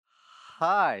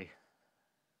Hi.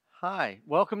 Hi.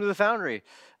 Welcome to the Foundry.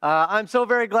 I'm so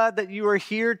very glad that you are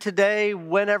here today,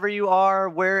 whenever you are,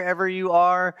 wherever you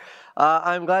are.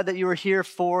 I'm glad that you are here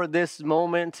for this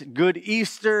moment. Good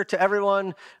Easter to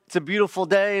everyone. It's a beautiful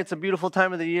day. It's a beautiful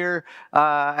time of the year.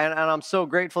 And I'm so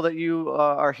grateful that you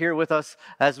are here with us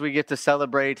as we get to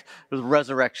celebrate the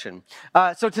resurrection.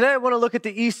 So today I want to look at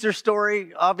the Easter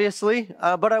story, obviously,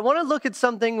 but I want to look at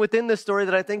something within the story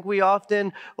that I think we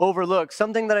often overlook,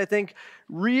 something that I think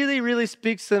really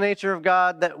speaks to the nature of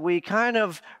God that we kind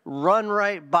of run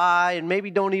right by and maybe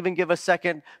don't even give a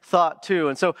second thought to.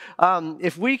 And so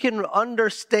if we can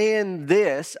understand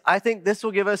this, I think this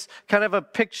will give us kind of a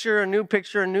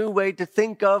new way to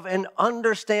think of and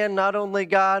understand not only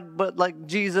God, but like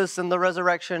Jesus and the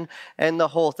resurrection and the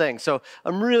whole thing. So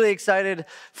I'm really excited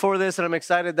for this, and I'm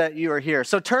excited that you are here.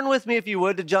 So turn with me, if you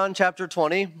would, to John chapter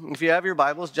 20. If you have your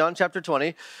Bibles, John chapter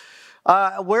 20.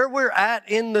 Where we're at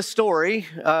in the story,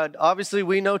 obviously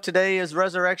we know today is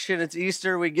resurrection, it's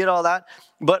Easter, we get all that.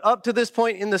 But up to this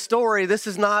point in the story, this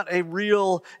is not a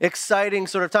real exciting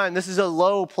sort of time. This is a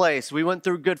low place. We went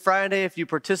through Good Friday. If you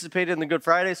participated in the Good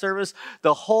Friday service,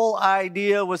 the whole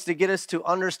idea was to get us to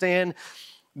understand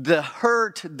the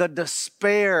hurt, the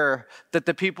despair that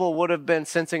the people would have been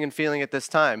sensing and feeling at this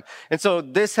time. And so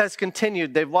this has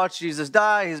continued. They've watched Jesus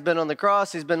die. He's been on the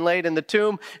cross. He's been laid in the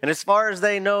tomb. And as far as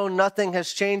they know, nothing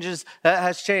has changed.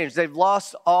 They've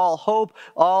lost all hope.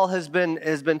 All has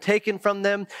been taken from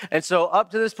them. And so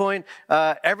up to this point,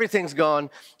 everything's gone.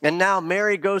 And now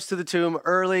Mary goes to the tomb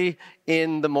early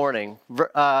in the morning.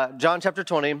 John chapter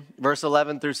 20, verse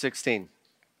 11 through 16.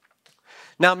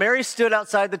 Now Mary stood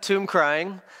outside the tomb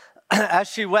crying. As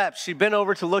she wept, she bent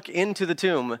over to look into the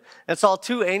tomb and saw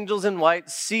two angels in white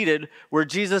seated where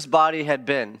Jesus' body had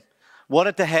been, one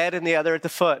at the head and the other at the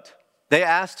foot. They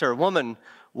asked her, "Woman,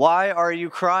 why are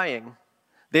you crying?"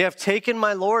 "They have taken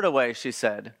my Lord away," she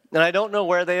said, "and I don't know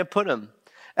where they have put him."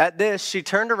 At this, she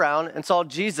turned around and saw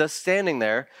Jesus standing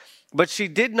there, but she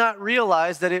did not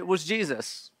realize that it was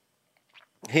Jesus.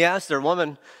 He asked her,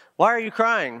 "Woman, why are you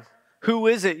crying? Who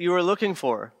is it you are looking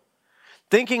for?"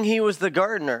 Thinking he was the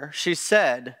gardener, she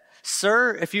said,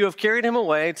 "Sir, if you have carried him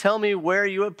away, tell me where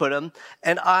you have put him,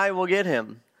 and I will get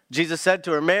him." Jesus said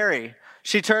to her, "Mary."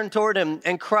 She turned toward him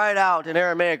and cried out in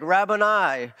Aramaic,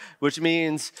 "Rabboni," which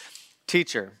means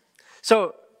teacher.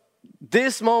 So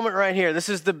this moment right here, this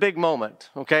is the big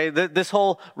moment, okay? This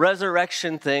whole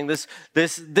resurrection thing, this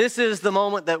is the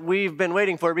moment that we've been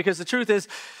waiting for, because the truth is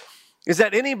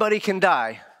that anybody can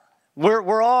die.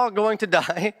 We're all going to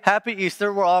die. Happy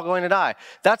Easter, we're all going to die.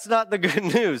 That's not the good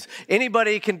news.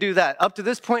 Anybody can do that. Up to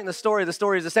this point in the story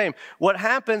is the same. What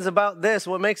happens about this,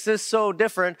 what makes this so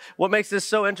different, what makes this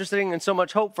so interesting and so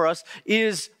much hope for us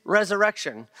is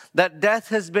resurrection. That death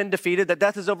has been defeated, that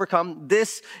death is overcome.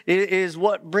 This is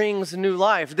what brings new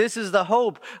life. This is the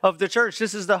hope of the church.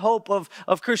 This is the hope of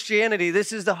Christianity.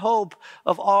 This is the hope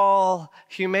of all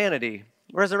humanity.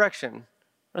 Resurrection.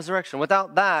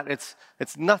 Without that, it's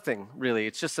nothing, really.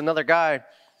 It's just another guy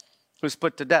who's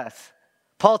put to death.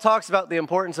 Paul talks about the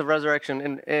importance of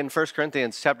resurrection in 1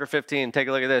 Corinthians chapter 15. Take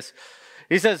a look at this.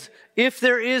 He says, "If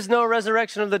there is no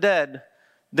resurrection of the dead,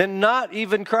 then not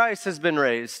even Christ has been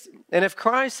raised. And if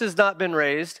Christ has not been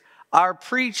raised, our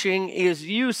preaching is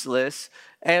useless,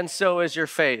 and so is your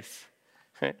faith."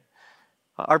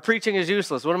 Our preaching is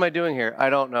useless. What am I doing here?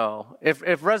 I don't know.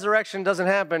 If resurrection doesn't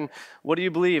happen, what do you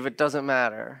believe? It doesn't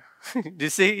matter. Do you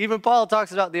see? Even Paul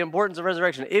talks about the importance of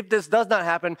resurrection. If this does not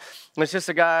happen, it's just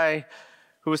a guy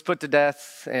who was put to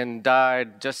death and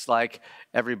died just like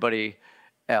everybody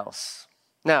else.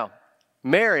 Now,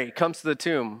 Mary comes to the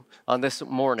tomb on this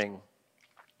morning.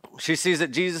 She sees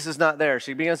that Jesus is not there.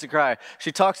 She begins to cry.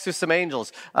 She talks to some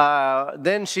angels.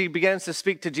 Then she begins to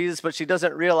speak to Jesus, but she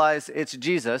doesn't realize it's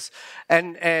Jesus.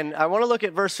 And I want to look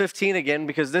at verse 15 again,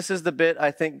 because this is the bit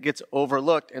I think gets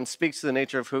overlooked and speaks to the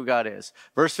nature of who God is.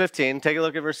 Verse 15, take a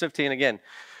look at verse 15 again.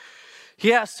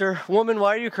 He asked her, "Woman,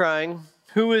 why are you crying?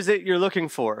 Who is it you're looking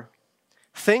for?"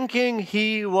 Thinking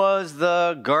he was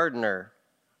the gardener,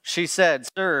 she said,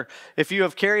 "Sir, if you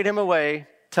have carried him away,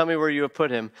 tell me where you have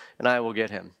put him, and I will get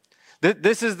him."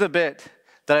 This is the bit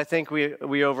that I think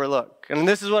we overlook. And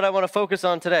this is what I want to focus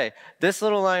on today. This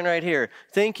little line right here,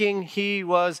 thinking he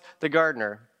was the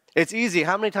gardener. It's easy.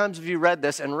 How many times have you read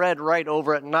this and read right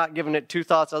over it and not given it two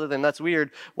thoughts other than, "That's weird.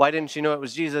 Why didn't you know it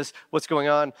was Jesus? What's going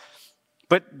on?"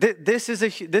 But this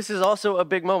is also a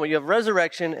big moment. You have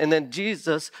resurrection and then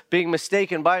Jesus being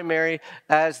mistaken by Mary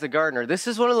as the gardener. This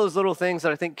is one of those little things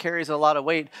that I think carries a lot of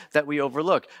weight that we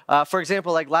overlook. For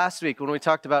example, like last week when we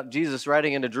talked about Jesus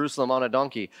riding into Jerusalem on a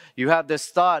donkey, you have this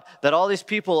thought that all these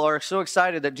people are so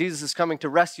excited that Jesus is coming to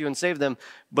rescue and save them,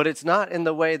 but it's not in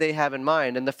the way they have in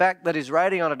mind. And the fact that he's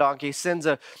riding on a donkey sends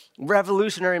a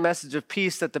revolutionary message of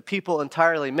peace that the people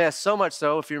entirely miss. So much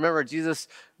so, if you remember, Jesus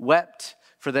wept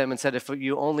for them and said, if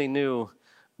you only knew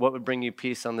what would bring you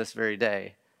peace on this very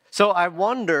day. So I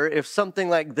wonder if something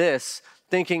like this,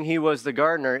 thinking he was the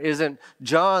gardener, isn't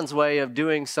John's way of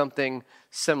doing something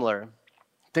similar.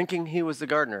 Thinking he was the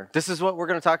gardener. This is what we're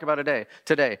going to talk about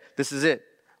today. This is it.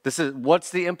 What's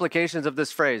the implications of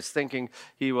this phrase, thinking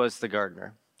he was the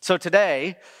gardener. So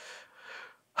today,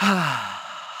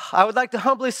 I would like to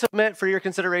humbly submit for your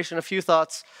consideration a few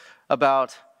thoughts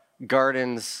about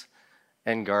gardens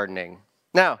and gardening.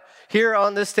 Now, here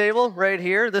on this table, right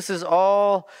here, this is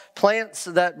all plants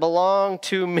that belong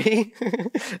to me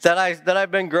that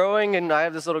I've been growing, and I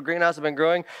have this little greenhouse I've been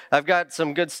growing. I've got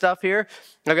some good stuff here.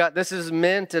 This is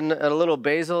mint and a little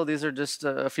basil. These are just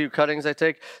a few cuttings I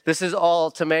take. This is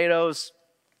all tomatoes.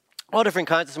 All different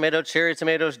kinds of tomatoes, cherry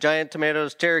tomatoes, giant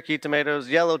tomatoes, Cherokee tomatoes,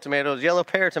 yellow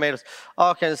pear tomatoes,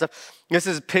 all kinds of stuff. This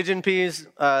is pigeon peas.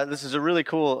 This is a really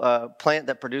cool plant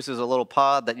that produces a little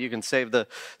pod that you can save the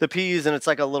peas, and it's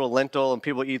like a little lentil, and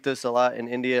people eat this a lot in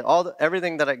India.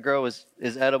 Everything that I grow is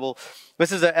edible.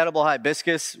 This is an edible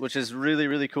hibiscus, which is really,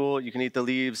 really cool. You can eat the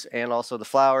leaves and also the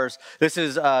flowers. This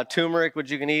is turmeric, which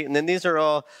you can eat. And then these are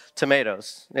all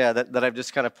tomatoes, that I've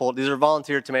just kind of pulled. These are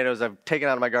volunteer tomatoes I've taken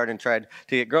out of my garden and tried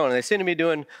to get growing. And they seem to be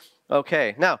doing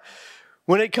okay. Now,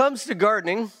 when it comes to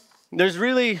gardening, there's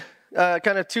really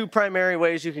kind of two primary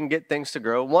ways you can get things to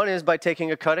grow. One is by taking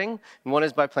a cutting, and one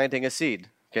is by planting a seed.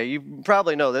 Okay, you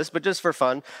probably know this, but just for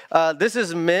fun. This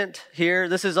is mint here.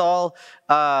 This is all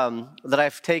that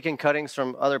I've taken cuttings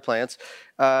from other plants.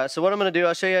 So what I'm going to do,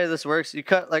 I'll show you how this works. You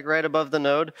cut like right above the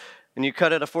node, and you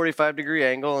cut at a 45-degree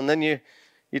angle, and then you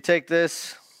take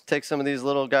some of these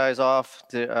little guys off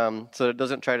so it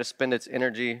doesn't try to spend its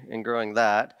energy in growing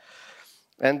that.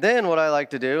 And then what I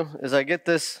like to do is I get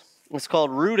this, it's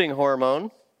called rooting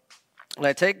hormone, and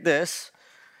I take this,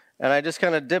 and I just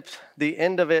kind of dip the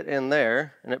end of it in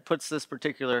there, and it puts this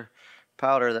particular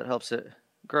powder that helps it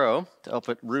grow, to help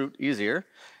it root easier.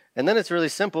 And then it's really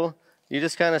simple. You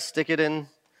just kind of stick it in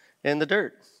the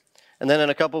dirt. And then in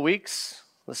a couple weeks,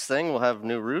 this thing will have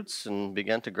new roots and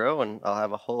begin to grow, and I'll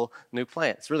have a whole new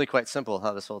plant. It's really quite simple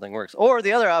how this whole thing works. Or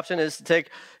the other option is to take,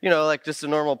 like just a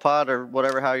normal pot or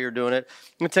whatever, how you're doing it,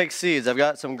 and take seeds. I've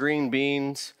got some green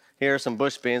beans here, some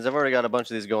bush beans. I've already got a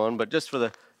bunch of these going, but just for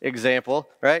the example,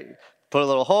 right? Put a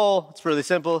little hole. It's really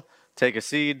simple. Take a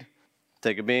seed,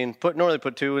 take a bean, normally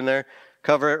put two in there,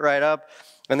 cover it right up,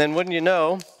 and then wouldn't you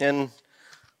know, in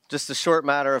just a short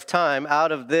matter of time,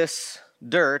 out of this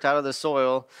dirt, out of the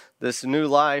soil, this new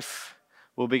life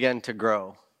will begin to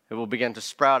grow. It will begin to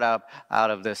sprout up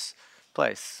out of this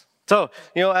place. So,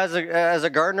 as a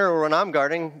gardener, or when I'm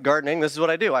gardening, this is what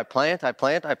I do. I plant. I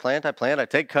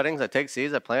take cuttings, I take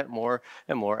seeds, I plant more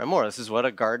and more and more. This is what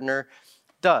a gardener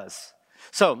does.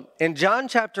 So, in John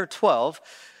chapter 12,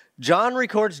 John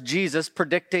records Jesus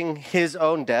predicting his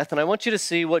own death, and I want you to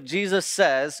see what Jesus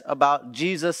says about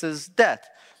Jesus' death.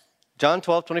 John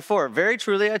 12:24, very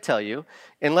truly I tell you,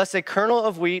 unless a kernel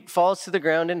of wheat falls to the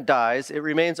ground and dies, it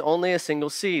remains only a single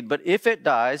seed. But if it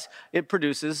dies, it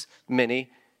produces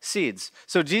many seeds.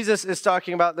 So Jesus is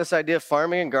talking about this idea of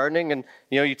farming and gardening, and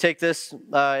you take this,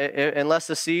 unless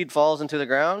the seed falls into the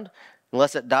ground,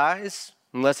 unless it dies,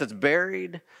 unless it's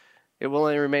buried, it will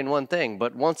only remain one thing.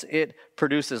 But once it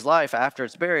produces life after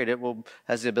it's buried,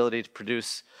 has the ability to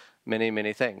produce many,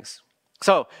 many things.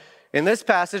 So in this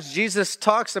passage, Jesus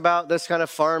talks about this kind of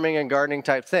farming and gardening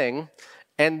type thing.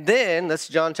 And then, that's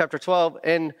John chapter 12.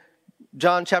 In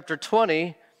John chapter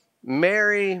 20,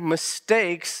 Mary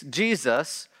mistakes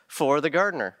Jesus for the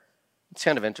gardener. It's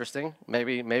kind of interesting.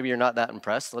 Maybe you're not that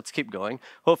impressed. Let's keep going.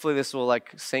 Hopefully this will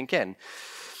sink in.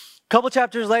 A couple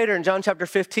chapters later, in John chapter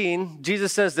 15,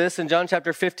 Jesus says this in John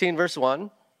chapter 15, verse 1.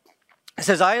 It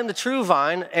says, I am the true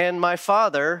vine, and my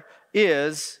Father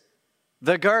is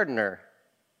the gardener.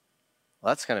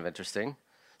 Well, that's kind of interesting.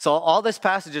 So all this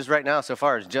passages right now so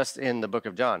far is just in the book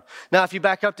of John. Now, if you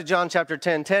back up to John chapter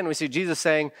 10, we see Jesus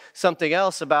saying something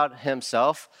else about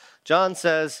himself. John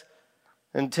says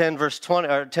in 10 verse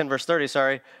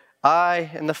 30, I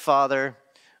and the Father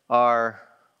are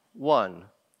one.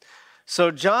 So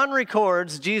John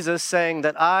records Jesus saying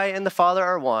that I and the Father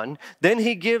are one. Then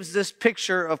he gives this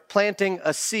picture of planting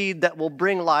a seed that will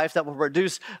bring life, that will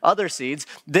produce other seeds.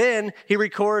 Then he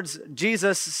records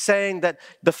Jesus saying that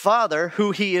the Father,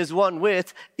 who he is one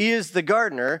with, is the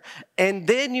gardener. And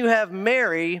then you have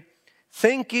Mary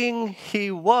thinking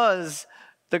he was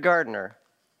the gardener.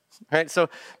 Right? So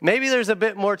maybe there's a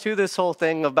bit more to this whole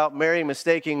thing about Mary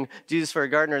mistaking Jesus for a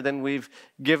gardener than we've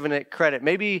given it credit.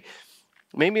 Maybe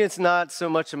it's not so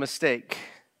much a mistake.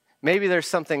 Maybe there's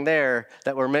something there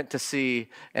that we're meant to see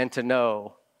and to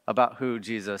know about who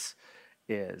Jesus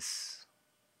is.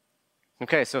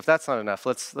 Okay, so if that's not enough,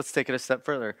 let's take it a step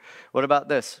further. What about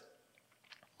this?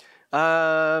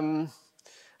 How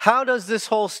does this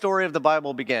whole story of the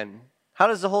Bible begin? How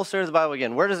does the whole story of the Bible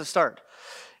begin? Where does it start?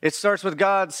 It starts with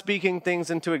God speaking things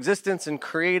into existence and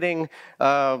creating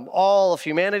all of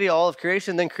humanity, all of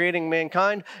creation, then creating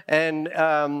mankind. And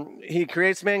he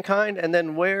creates mankind, and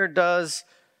then where does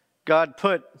God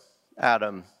put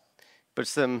Adam?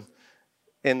 Puts them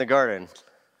in the garden,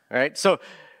 right? So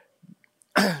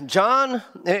in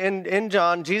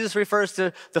John, Jesus refers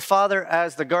to the Father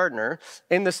as the gardener.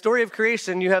 In the story of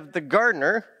creation, you have the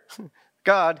gardener,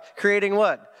 God, creating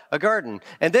what? A garden.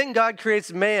 And then God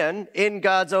creates man in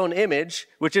God's own image,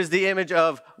 which is the image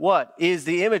of what? Is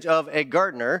the image of a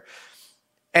gardener.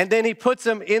 And then he puts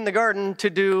him in the garden to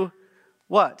do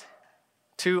what?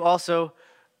 To also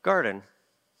garden.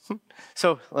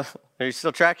 So, are you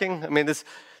still tracking? I mean, it's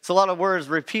a lot of words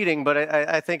repeating, but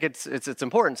I think it's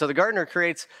important. So the gardener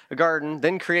creates a garden,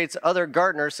 then creates other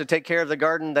gardeners to take care of the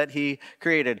garden that he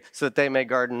created so that they may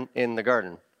garden in the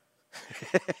garden.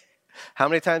 How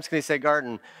many times can he say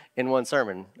garden in one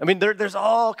sermon? I mean, there's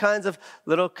all kinds of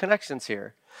little connections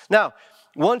here. Now,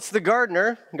 once the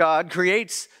gardener, God,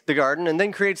 creates the garden and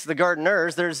then creates the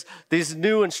gardeners, there's these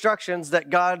new instructions that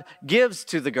God gives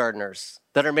to the gardeners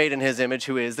that are made in his image,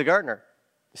 who is the gardener.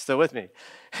 You still with me?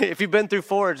 If you've been through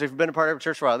Forge, if you've been a part of a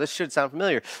church for a while, this should sound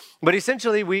familiar. But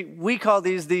essentially, we call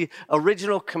these the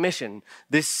original commission.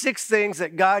 The 6 things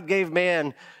that God gave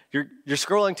man. You're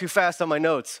scrolling too fast on my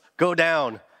notes. Go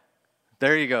down.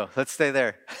 There you go. Let's stay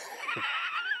there.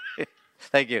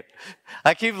 Thank you.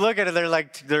 I keep looking and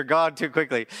they're gone too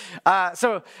quickly.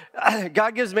 So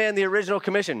God gives man the original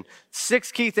commission.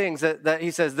 6 key things that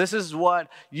he says, this is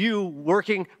what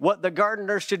what the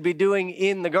gardener should be doing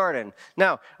in the garden.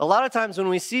 Now, a lot of times when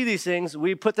we see these things,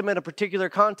 we put them in a particular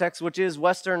context, which is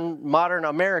Western modern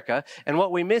America. And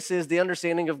what we miss is the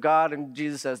understanding of God and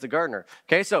Jesus as the gardener.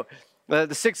 Okay, so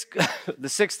the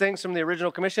six things from the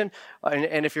original commission,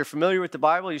 and if you're familiar with the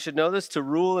Bible, you should know this: to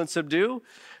rule and subdue,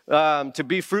 to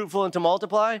be fruitful and to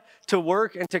multiply, to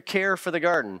work and to care for the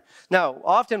garden. Now,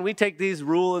 often we take these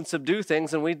rule and subdue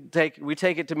things and we take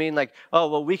it to mean like, oh,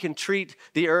 well, we can treat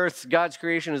the earth, God's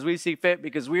creation, as we see fit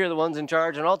because we are the ones in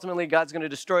charge, and ultimately God's going to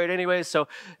destroy it anyways, so,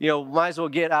 might as well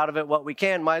get out of it what we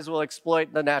can, might as well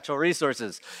exploit the natural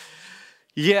resources.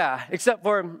 Yeah, except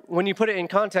for when you put it in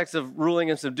context of ruling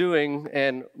and subduing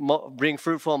and being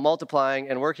fruitful and multiplying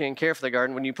and working and care for the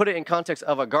garden, when you put it in context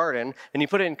of a garden and you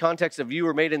put it in context of you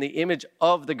were made in the image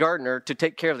of the gardener to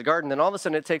take care of the garden, then all of a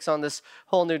sudden it takes on this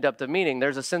whole new depth of meaning.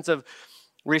 There's a sense of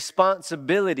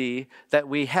responsibility that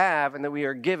we have and that we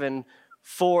are given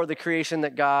for the creation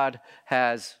that God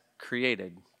has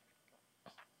created.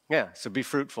 Yeah, so be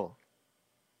fruitful.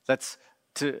 That's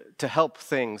to help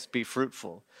things be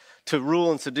fruitful. To rule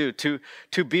and subdue,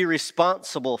 to be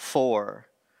responsible for,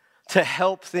 to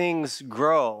help things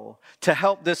grow, to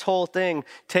help this whole thing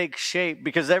take shape,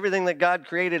 because everything that God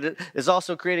created is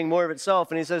also creating more of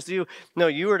itself. And he says to you, no,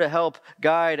 you are to help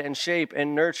guide and shape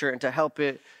and nurture and to help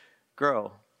it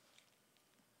grow.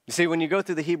 You see, when you go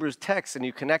through the Hebrews text and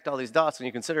you connect all these dots and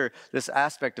you consider this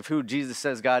aspect of who Jesus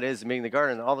says God is and being the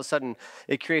gardener, all of a sudden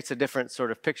it creates a different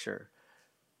sort of picture.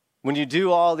 When you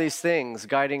do all these things,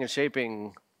 guiding and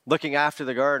shaping, looking after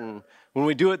the garden, when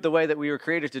we do it the way that we were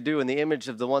created to do in the image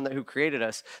of the one who created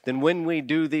us, then when we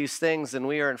do these things, then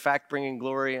we are in fact bringing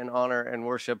glory and honor and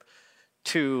worship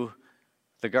to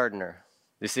the gardener.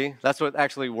 You see? That's what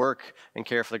actually work and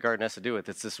care for the garden has to do with.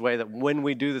 It's this way that when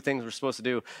we do the things we're supposed to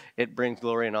do, it brings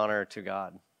glory and honor to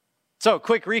God. So,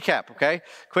 quick recap, okay?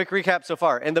 Quick recap so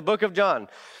far. In the book of John,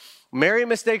 Mary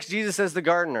mistakes Jesus as the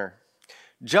gardener.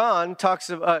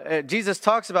 Jesus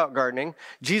talks about gardening.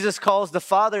 Jesus calls the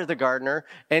Father the gardener,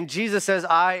 and Jesus says,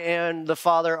 I and the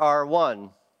Father are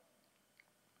one.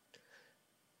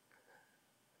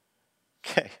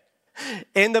 Okay.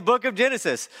 In the book of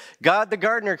Genesis, God the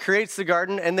gardener creates the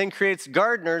garden and then creates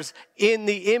gardeners in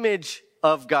the image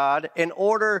of God in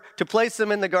order to place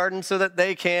them in the garden so that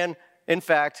they can, in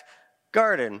fact,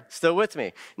 garden. Still with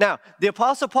me? Now, the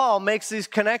Apostle Paul makes these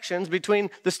connections between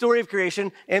the story of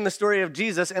creation and the story of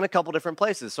Jesus in a couple different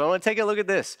places. So I want to take a look at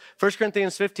this. 1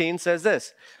 Corinthians 15 says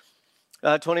this,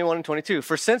 21 and 22.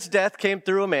 For since death came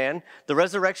through a man, the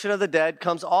resurrection of the dead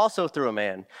comes also through a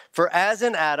man. For as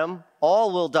in Adam,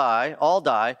 all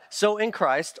die, so in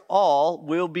Christ, all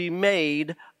will be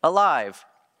made alive.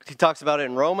 He talks about it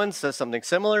in Romans, says something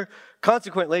similar.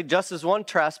 Consequently, just as one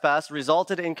trespass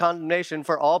resulted in condemnation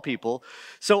for all people,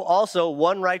 so also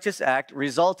one righteous act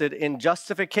resulted in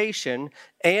justification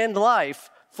and life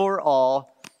for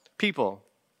all people.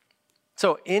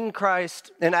 So in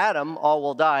Christ, in Adam, all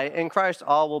will die. In Christ,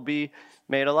 all will be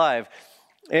made alive.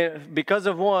 Because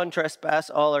of one trespass,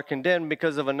 all are condemned.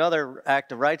 Because of another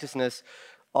act of righteousness,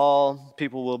 all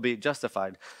people will be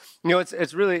justified. You know,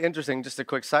 it's really interesting, just a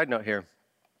quick side note here.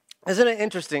 Isn't it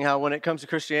interesting how when it comes to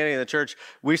Christianity in the church,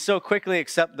 we so quickly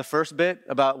accept the first bit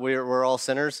about we're all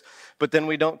sinners, but then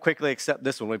we don't quickly accept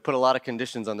this one. We put a lot of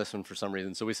conditions on this one for some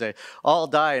reason. So we say, all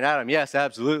die in Adam. Yes,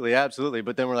 absolutely, absolutely.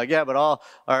 But then we're like, yeah, but all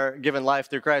are given life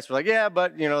through Christ. We're like, yeah,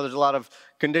 but, you know, there's a lot of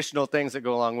conditional things that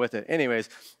go along with it. Anyways,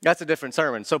 that's a different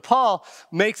sermon. So Paul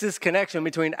makes this connection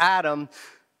between Adam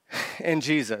and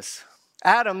Jesus.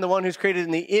 Adam, the one who's created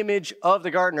in the image of the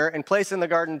gardener and placed in the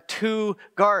garden to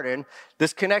garden,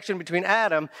 this connection between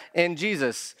Adam and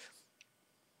Jesus,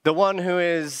 the one who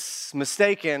is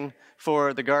mistaken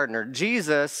for the gardener.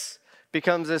 Jesus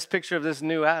becomes this picture of this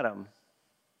new Adam.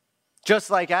 Just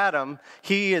like Adam,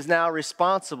 he is now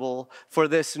responsible for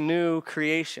this new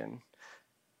creation.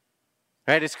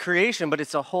 Right? It's creation, but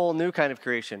it's a whole new kind of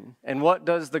creation. And what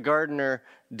does the gardener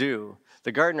do?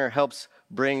 The gardener helps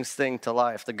brings things to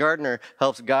life. The gardener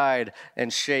helps guide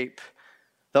and shape.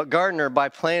 The gardener, by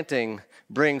planting,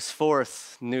 brings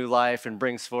forth new life and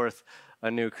brings forth a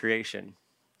new creation.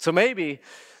 So maybe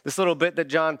this little bit that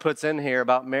John puts in here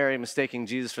about Mary mistaking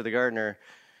Jesus for the gardener,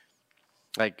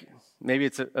 like maybe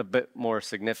it's a bit more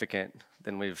significant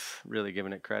than we've really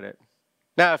given it credit.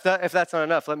 Now, if that's not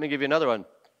enough, let me give you another one.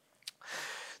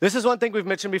 This is one thing we've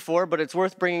mentioned before, but it's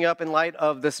worth bringing up in light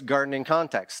of this gardening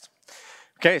context.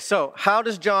 Okay, so how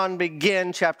does John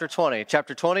begin chapter 20?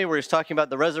 Chapter 20, where he's talking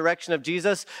about the resurrection of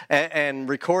Jesus and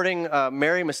recording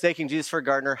Mary mistaking Jesus for a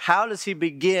gardener. How does he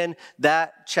begin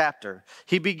that chapter?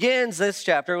 He begins this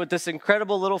chapter with this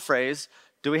incredible little phrase.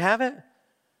 Do we have it?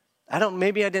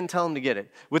 Maybe I didn't tell him to get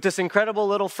it. With this incredible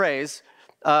little phrase,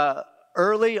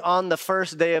 early on the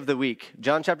first day of the week.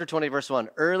 John chapter 20, verse 1,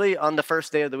 early on the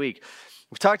first day of the week.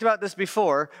 We've talked about this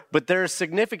before, but there's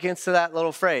significance to that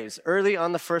little phrase, early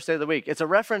on the first day of the week. It's a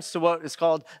reference to what is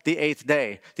called the eighth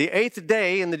day. The eighth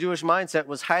day in the Jewish mindset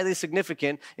was highly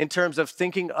significant in terms of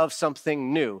thinking of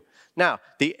something new. Now,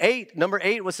 number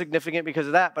 8 was significant because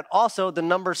of that, but also the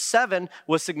number 7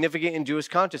 was significant in Jewish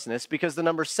consciousness because the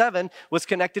number 7 was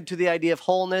connected to the idea of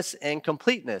wholeness and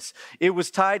completeness. It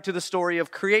was tied to the story of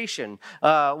creation,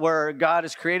 where God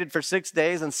is created for 6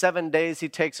 days, and 7 days he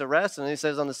takes a rest, and he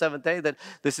says on the 7th day that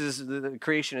the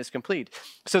creation is complete.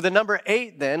 So the number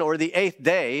 8 then, or the 8th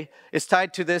day, is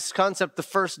tied to this concept, the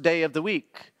first day of the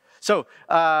week. So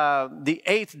the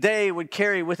 8th day would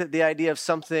carry with it the idea of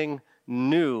something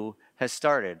new has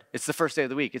started. It's the first day of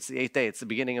the week. It's the 8th day. It's the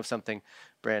beginning of something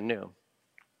brand new.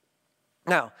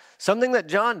 Now, something that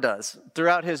John does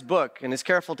throughout his book and is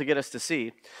careful to get us to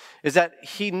see is that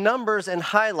he numbers and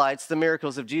highlights the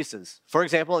miracles of Jesus. For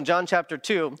example, in John chapter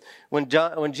 2,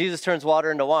 when Jesus turns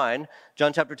water into wine,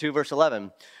 John chapter 2, verse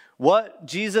 11, what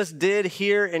Jesus did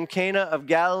here in Cana of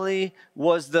Galilee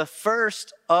was the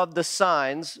first of the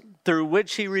signs through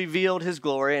which he revealed his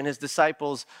glory, and his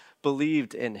disciples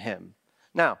believed in him.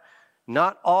 Now,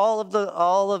 not all of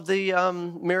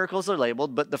the miracles are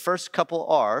labeled, but the first couple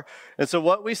are. And so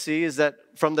what we see is that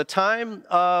from the time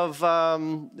of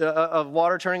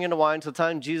water turning into wine to the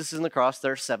time Jesus is on the cross,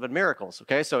 there are 7 miracles.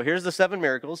 Okay, so here's the 7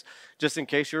 miracles, just in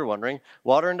case you were wondering.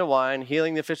 Water into wine,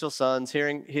 healing the official sons,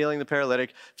 healing the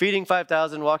paralytic, feeding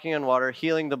 5,000, walking on water,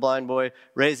 healing the blind boy,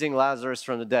 raising Lazarus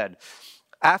from the dead.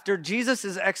 After Jesus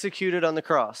is executed on the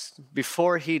cross,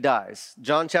 before he dies,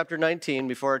 John chapter 19,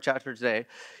 before our chapter today,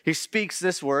 he speaks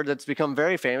this word that's become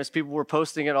very famous. People were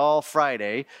posting it all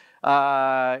Friday.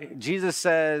 Jesus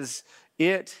says,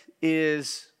 "It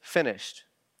is finished."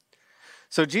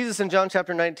 So Jesus in John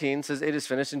chapter 19 says, "It is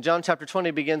finished." And John chapter 20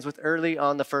 begins with early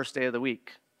on the first day of the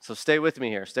week. So stay with me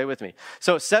here. Stay with me.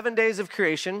 So 7 days of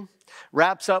creation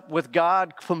wraps up with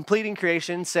God completing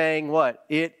creation, saying what?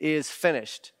 It is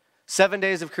finished. 7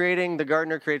 days of creating, the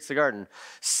gardener creates the garden.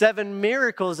 7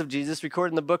 miracles of Jesus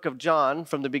recorded in the book of John,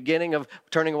 from the beginning of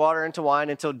turning water into wine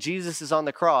until Jesus is on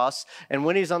the cross. And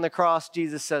when he's on the cross,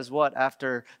 Jesus says what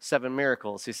after 7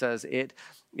 miracles? He says, "It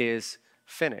is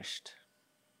finished."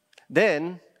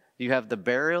 Then you have the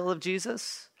burial of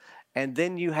Jesus, and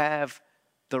then you have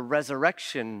the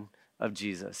resurrection of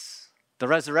Jesus. The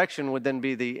resurrection would then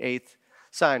be the 8th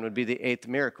sign, would be the 8th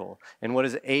miracle. And what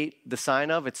is 8 the sign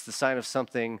of? It's the sign of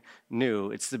something new.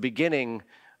 It's the beginning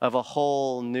of a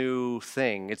whole new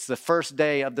thing. It's the first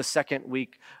day of the second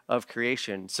week of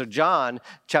creation. So John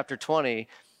chapter 20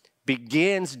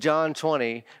 begins John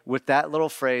 20 with that little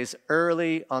phrase,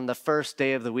 early on the first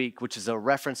day of the week, which is a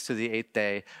reference to the 8th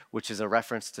day, which is a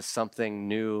reference to something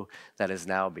new that has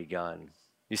now begun.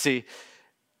 You see,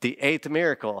 the 8th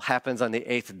miracle happens on the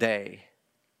 8th day.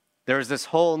 There's this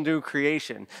whole new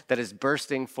creation that is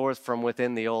bursting forth from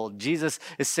within the old. Jesus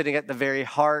is sitting at the very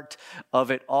heart of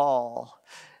it all.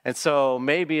 And so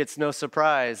maybe it's no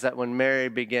surprise that when Mary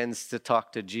begins to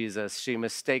talk to Jesus, she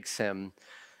mistakes him,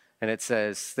 and it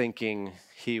says, thinking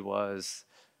he was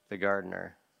the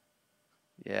gardener.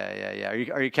 Yeah.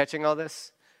 Are you catching all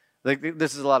this? Like,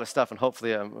 this is a lot of stuff, and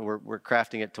hopefully we're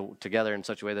crafting it together in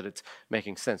such a way that it's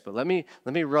making sense. But let me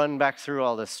run back through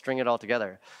all this, string it all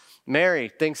together. Mary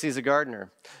thinks he's a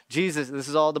gardener. Jesus, this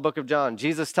is all the book of John.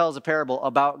 Jesus tells a parable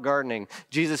about gardening.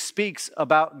 Jesus speaks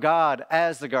about God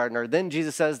as the gardener. Then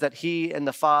Jesus says that he and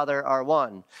the Father are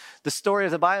one. The story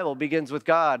of the Bible begins with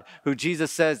God, who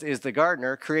Jesus says is the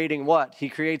gardener, creating what? He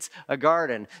creates a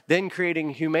garden, then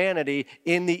creating humanity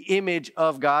in the image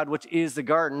of God, which is the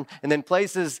garden, and then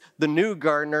places the new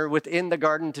gardener within the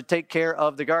garden to take care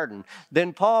of the garden.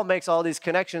 Then Paul makes all these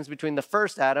connections between the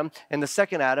first Adam and the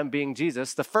second Adam, being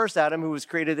Jesus. The first Adam, who was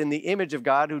created in the image of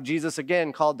God, who Jesus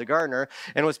again called the gardener,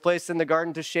 and was placed in the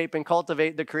garden to shape and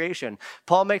cultivate the creation.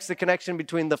 Paul makes the connection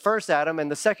between the first Adam and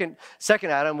the second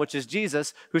Adam, which is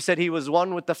Jesus, who said he was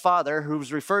one with the Father,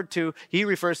 he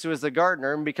refers to as the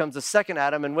gardener, and becomes the second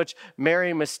Adam, in which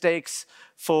Mary mistakes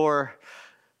for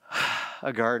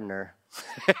a gardener.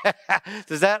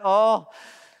 Does that all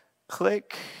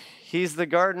click? He's the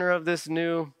gardener of this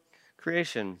new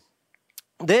creation.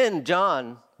 Then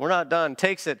John, we're not done,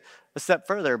 takes it a step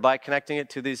further by connecting it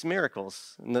to these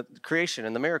miracles, and the creation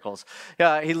and the miracles.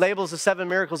 He labels the 7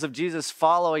 miracles of Jesus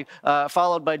followed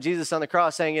by Jesus on the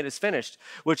cross, saying it is finished,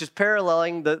 which is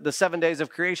paralleling the 7 days of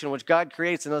creation, which God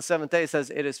creates, and the 7th day says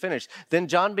it is finished. Then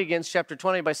John begins chapter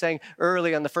 20 by saying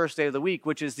early on the first day of the week,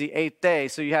 which is the 8th day.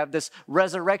 So you have this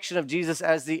resurrection of Jesus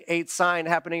as the 8th sign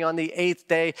happening on the 8th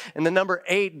day, and the number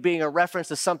 8 being a reference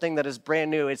to something that is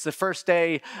brand new. It's the first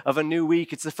day of a new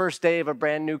week. It's the first day of a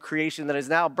brand new creation that is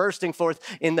now bursting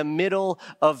forth in the middle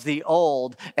of the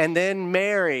old. And then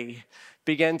Mary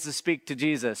begins to speak to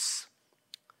Jesus,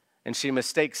 and she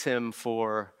mistakes him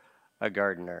for a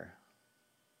gardener.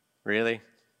 Really?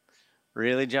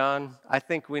 Really, John? I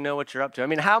think we know what you're up to. I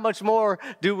mean, how much more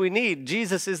do we need?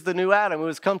 Jesus is the new Adam who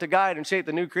has come to guide and shape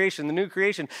the new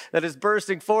creation that is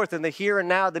bursting forth in the here and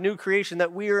now, the new creation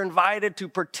that we are invited to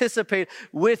participate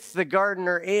with the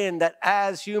gardener in, that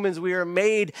as humans we are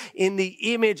made in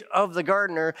the image of the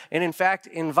gardener, and in fact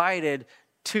invited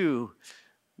to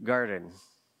garden.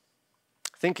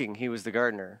 Thinking he was the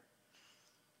gardener.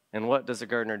 And what does a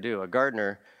gardener do? A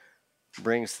gardener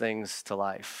brings things to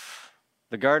life.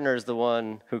 The gardener is the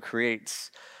one who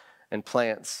creates and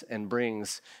plants and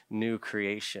brings new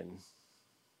creation.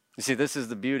 You see, this is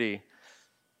the beauty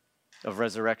of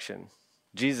resurrection.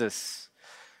 Jesus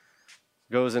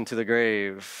goes into the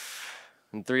grave,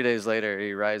 and 3 days later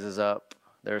he rises up.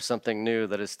 There's something new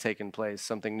that has taken place,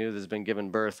 something new that has been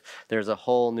given birth. There's a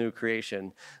whole new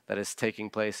creation that is taking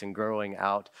place and growing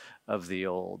out of the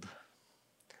old.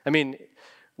 I mean,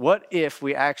 what if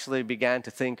we actually began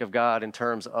to think of God in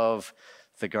terms of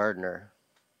the gardener,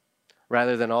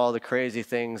 rather than all the crazy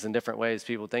things and different ways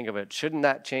people think of it? Shouldn't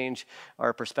that change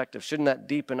our perspective? Shouldn't that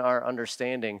deepen our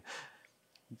understanding?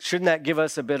 Shouldn't that give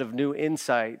us a bit of new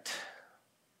insight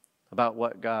about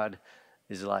what God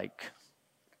is like?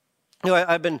 You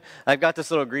know, I've got this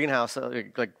little greenhouse,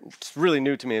 like it's really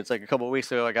new to me. It's like a couple of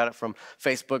weeks ago. I got it from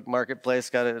Facebook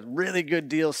Marketplace, got a really good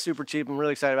deal, super cheap. I'm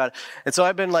really excited about it. And so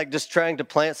I've been like just trying to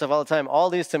plant stuff all the time. All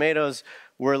these tomatoes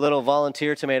were little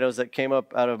volunteer tomatoes that came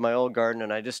up out of my old garden,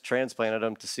 and I just transplanted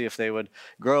them to see if they would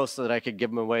grow so that I could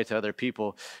give them away to other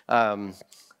people.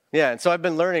 Yeah, and so I've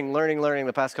been learning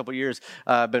the past couple of years.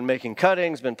 I've been making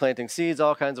cuttings, been planting seeds,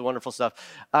 all kinds of wonderful stuff.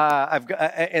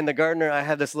 In the gardener, I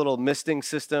have this little misting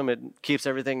system. It keeps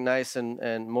everything nice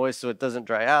and moist so it doesn't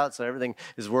dry out, so everything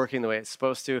is working the way it's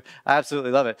supposed to. I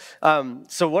absolutely love it.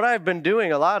 So what I've been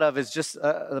doing a lot of is just,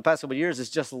 the past couple of years, is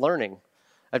just learning.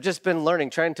 I've just been learning,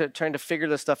 trying to figure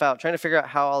this stuff out, trying to figure out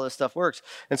how all this stuff works.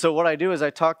 And so what I do is I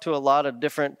talk to a lot of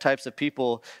different types of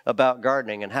people about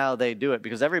gardening and how they do it,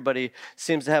 because everybody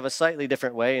seems to have a slightly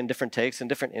different way and different takes and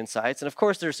different insights. And of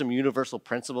course, there's some universal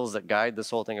principles that guide this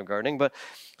whole thing of gardening, but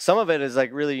some of it is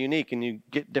like really unique, and you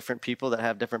get different people that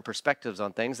have different perspectives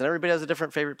on things, and everybody has a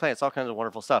different favorite plant. It's all kinds of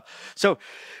wonderful stuff. So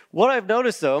what I've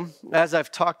noticed, though, as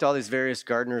I've talked to all these various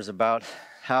gardeners about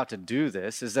how to do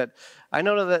this, is that I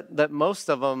know that most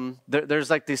of them,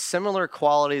 there's like these similar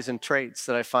qualities and traits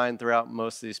that I find throughout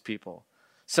most of these people.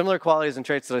 Similar qualities and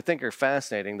traits that I think are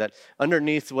fascinating, that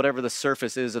underneath whatever the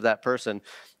surface is of that person,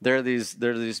 there are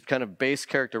these kind of base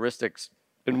characteristics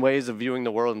and ways of viewing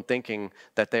the world and thinking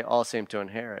that they all seem to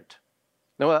inherit.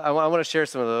 Now, I want to share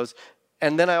some of those.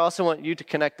 And then I also want you to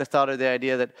connect the thought or the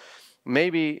idea that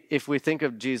maybe if we think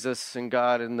of Jesus and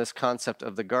God in this concept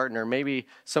of the gardener, maybe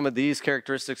some of these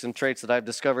characteristics and traits that I've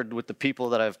discovered with the people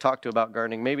that I've talked to about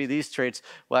gardening, maybe these traits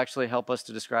will actually help us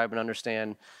to describe and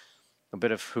understand a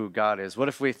bit of who God is. What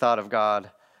if we thought of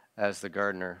God as the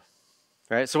gardener?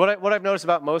 Right? So what I've noticed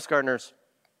about most gardeners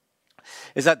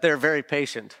is that they're very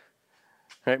patient.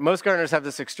 Right? Most gardeners have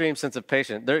this extreme sense of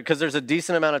patience, because there's a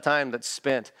decent amount of time that's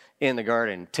spent in the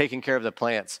garden, taking care of the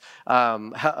plants,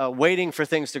 waiting for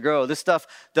things to grow. This stuff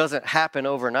doesn't happen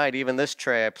overnight. Even this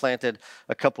tray I planted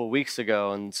a couple weeks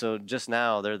ago, and so just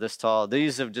now they're this tall.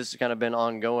 These have just kind of been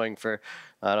ongoing for,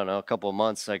 I don't know, a couple of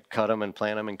months. I cut them and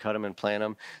plant them and cut them and plant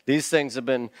them. These things have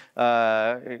been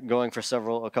going for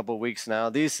a couple of weeks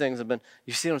now. These things have been,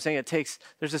 you see what I'm saying?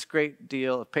 There's this great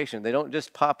deal of patience. They don't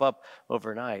just pop up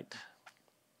overnight.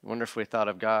 I wonder if we thought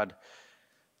of God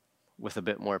with a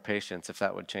bit more patience, if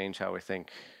that would change how we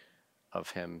think of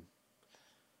him.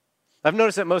 I've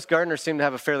noticed that most gardeners seem to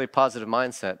have a fairly positive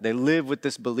mindset. They live with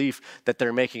this belief that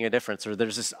they're making a difference, or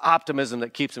there's this optimism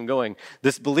that keeps them going.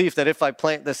 This belief that if I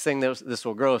plant this thing, this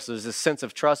will grow. So there's this sense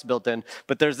of trust built in,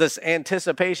 but there's this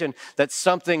anticipation that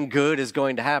something good is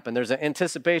going to happen. There's an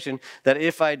anticipation that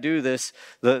if I do this,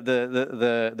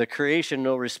 the creation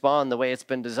will respond the way it's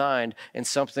been designed, and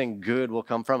something good will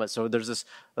come from it. So there's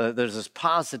this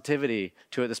positivity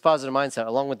to it, this positive mindset,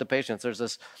 along with the patience. There's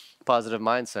this positive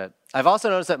mindset. I've also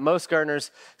noticed that most gardeners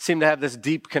seem to have this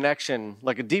deep connection,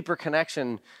 like a deeper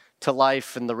connection to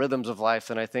life and the rhythms of life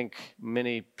than I think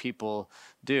many people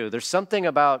do. There's something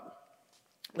about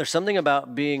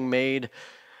being made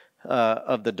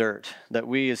of the dirt, that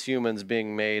we as humans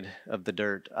being made of the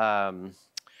dirt.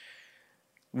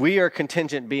 We are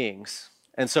contingent beings.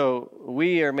 And so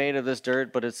we are made of this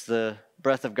dirt, but it's the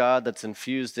breath of God that's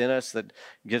infused in us that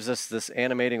gives us this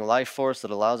animating life force that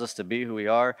allows us to be who we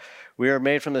are. We are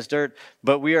made from this dirt,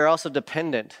 but we are also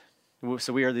dependent.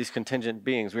 So we are these contingent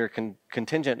beings. We are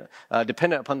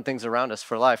dependent upon things around us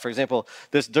for life. For example,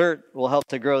 this dirt will help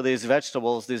to grow these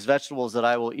vegetables that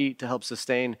I will eat to help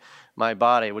sustain my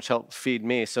body, which help feed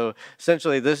me. So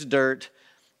essentially, this dirt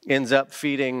ends up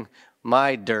feeding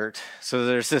my dirt. So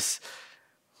there's this,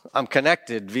 I'm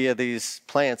connected via these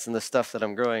plants and the stuff that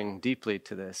I'm growing deeply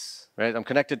to this, right? I'm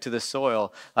connected to this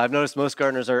soil. I've noticed most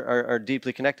gardeners are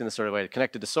deeply connected in this sort of way,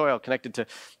 connected to soil, connected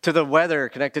to the weather,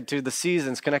 connected to the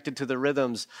seasons, connected to the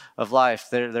rhythms of life.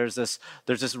 There's this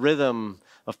rhythm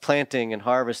of planting and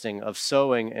harvesting, of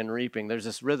sowing and reaping. There's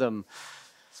this rhythm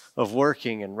of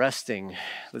working and resting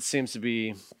that seems to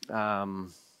be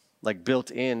like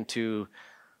built into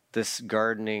this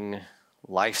gardening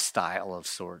lifestyle of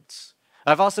sorts.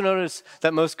 I've also noticed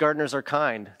that most gardeners are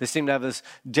kind. They seem to have this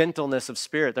gentleness of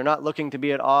spirit. They're not looking to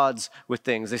be at odds with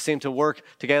things. They seem to work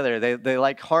together. They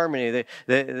like harmony.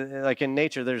 They like in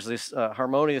nature, there's this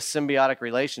harmonious symbiotic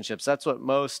relationships. That's what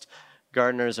most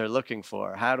gardeners are looking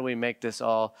for. How do we make this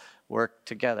all work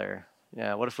together?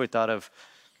 Yeah, what if we thought of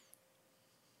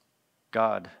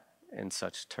God in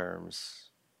such terms?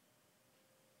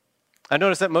 I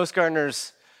noticed that most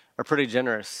gardeners are pretty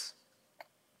generous.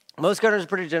 Most gardeners are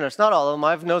pretty generous. Not all of them.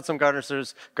 I've known some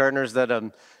gardeners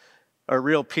that are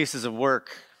real pieces of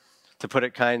work, to put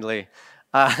it kindly.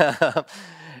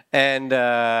 And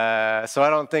so I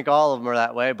don't think all of them are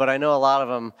that way, but I know a lot of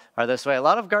them are this way. A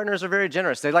lot of gardeners are very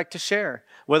generous. They like to share,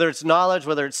 whether it's knowledge,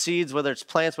 whether it's seeds, whether it's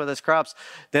plants, whether it's crops.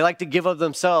 They like to give of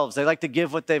themselves. They like to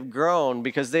give what they've grown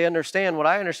because they understand. What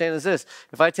I understand is this: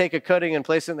 if I take a cutting and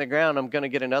place it in the ground, I'm going to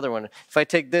get another one. If I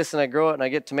take this and I grow it and I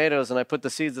get tomatoes and I put the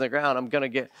seeds in the ground, I'm going to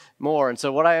get more. And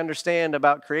so what I understand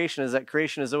about creation is that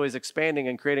creation is always expanding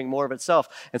and creating more of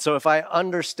itself. And so if I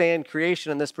understand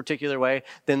creation in this particular way,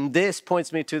 then this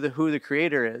points me to who the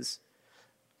Creator is.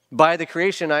 By the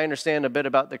creation, I understand a bit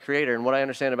about the Creator. And what I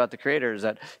understand about the Creator is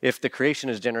that if the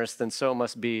creation is generous, then so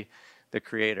must be the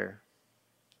Creator.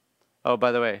 Oh,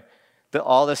 by the way,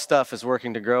 all this stuff is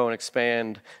working to grow and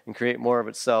expand and create more of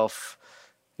itself,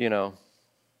 kind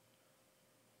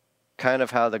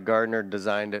of how the gardener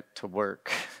designed it to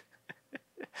work.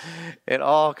 It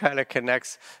all kind of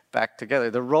connects back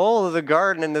together. The role of the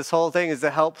garden in this whole thing is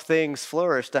to help things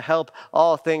flourish, to help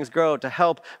all things grow, to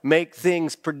help make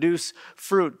things produce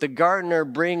fruit. The gardener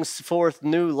brings forth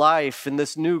new life in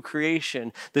this new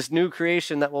creation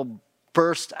that will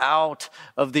burst out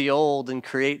of the old and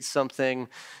create something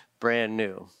brand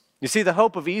new. You see, the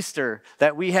hope of Easter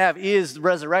that we have is the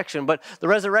resurrection, but the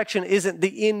resurrection isn't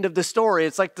the end of the story.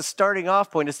 It's like the starting off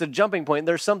point. It's the jumping point.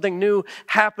 There's something new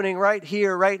happening right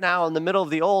here, right now, in the middle of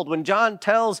the old. When John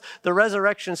tells the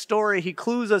resurrection story, he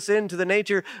clues us into the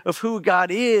nature of who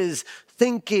God is,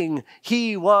 thinking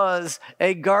he was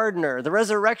a gardener. The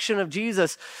resurrection of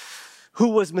Jesus, who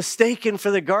was mistaken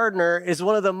for the gardener, is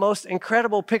one of the most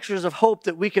incredible pictures of hope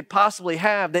that we could possibly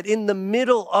have, that in the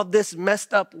middle of this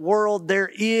messed up world, there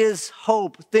is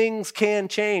hope. Things can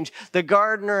change. The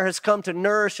gardener has come to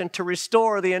nourish and to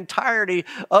restore the entirety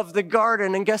of the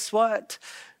garden. And guess what?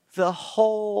 The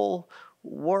whole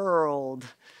world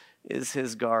is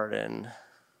his garden.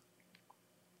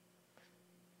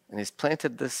 And he's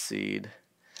planted this seed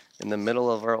in the middle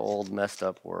of our old messed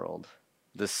up world.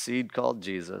 This seed called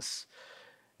Jesus.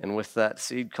 And with that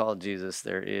seed called Jesus,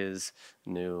 there is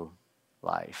new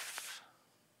life.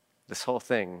 This whole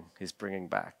thing he's bringing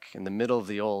back. In the middle of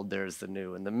the old, there is the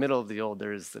new. In the middle of the old,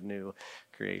 there is the new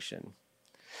creation.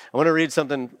 I want to read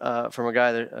something from a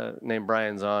guy named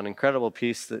Brian Zahn, incredible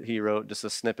piece that he wrote, just a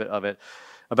snippet of it,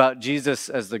 about Jesus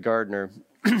as the gardener.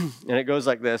 And it goes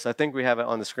like this. I think we have it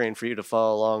on the screen for you to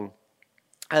follow along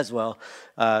as well.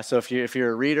 So if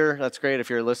you're a reader, that's great.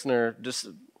 If you're a listener, just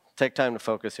take time to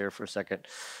focus here for a second.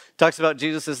 It talks about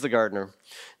Jesus as the gardener.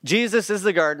 Jesus is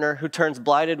the gardener who turns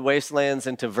blighted wastelands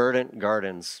into verdant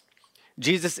gardens.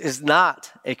 Jesus is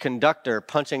not a conductor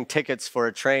punching tickets for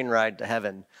a train ride to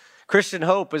heaven. Christian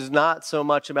hope is not so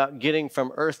much about getting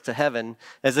from earth to heaven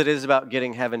as it is about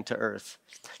getting heaven to earth.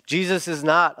 Jesus is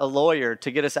not a lawyer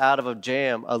to get us out of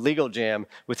a legal jam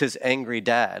with his angry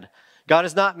dad. God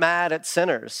is not mad at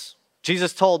sinners.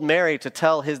 Jesus told Mary to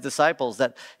tell his disciples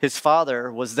that his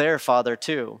father was their father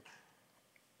too.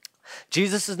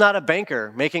 Jesus is not a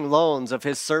banker making loans of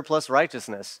his surplus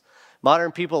righteousness.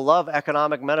 Modern people love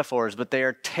economic metaphors, but they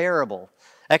are terrible.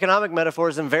 Economic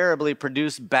metaphors invariably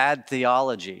produce bad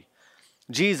theology.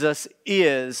 Jesus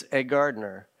is a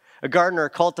gardener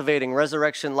cultivating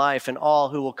resurrection life in all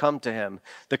who will come to him.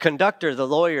 The conductor, the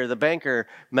lawyer, the banker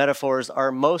metaphors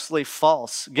are mostly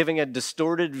false, giving a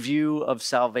distorted view of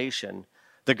salvation.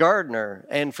 The gardener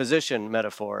and physician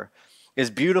metaphor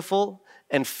is beautiful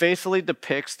and faithfully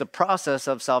depicts the process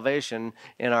of salvation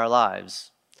in our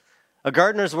lives. A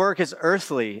gardener's work is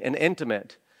earthly and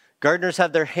intimate. Gardeners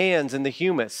have their hands in the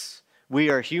humus. We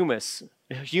are humans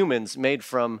made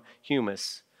from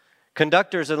humus.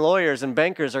 Conductors and lawyers and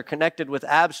bankers are connected with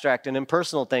abstract and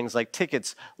impersonal things like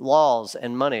tickets, laws,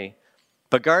 and money.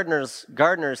 But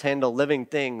gardeners handle living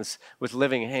things with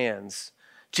living hands.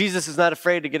 Jesus is not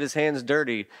afraid to get his hands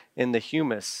dirty in the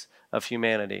humus of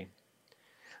humanity.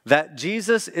 That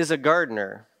Jesus is a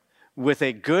gardener with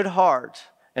a good heart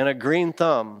and a green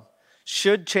thumb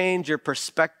should change your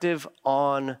perspective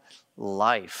on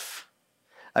life.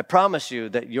 I promise you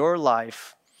that your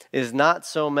life is not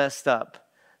so messed up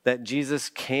that Jesus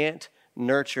can't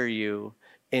nurture you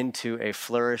into a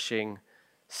flourishing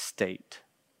state.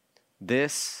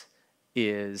 This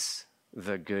is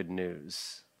the good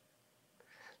news.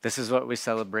 This is what we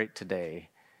celebrate today,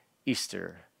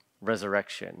 Easter,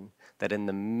 resurrection, that in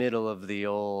the middle of the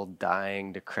old,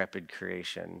 dying, decrepit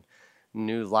creation,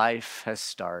 new life has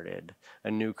started. A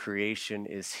new creation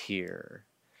is here.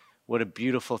 What a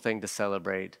beautiful thing to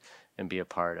celebrate and be a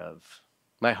part of.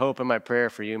 My hope and my prayer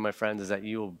for you, my friends, is that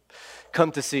you will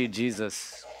come to see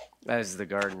Jesus as the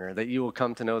gardener, that you will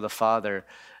come to know the Father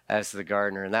as the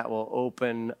gardener, and that will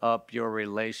open up your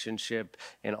relationship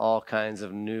in all kinds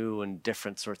of new and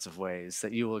different sorts of ways,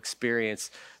 that you will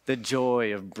experience the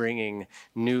joy of bringing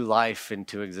new life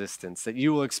into existence, that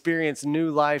you will experience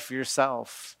new life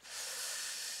yourself.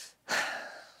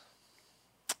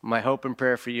 My hope and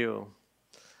prayer for you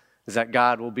is that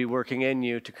God will be working in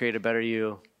you to create a better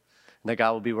you, and that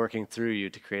God will be working through you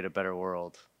to create a better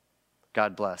world.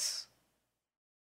 God bless.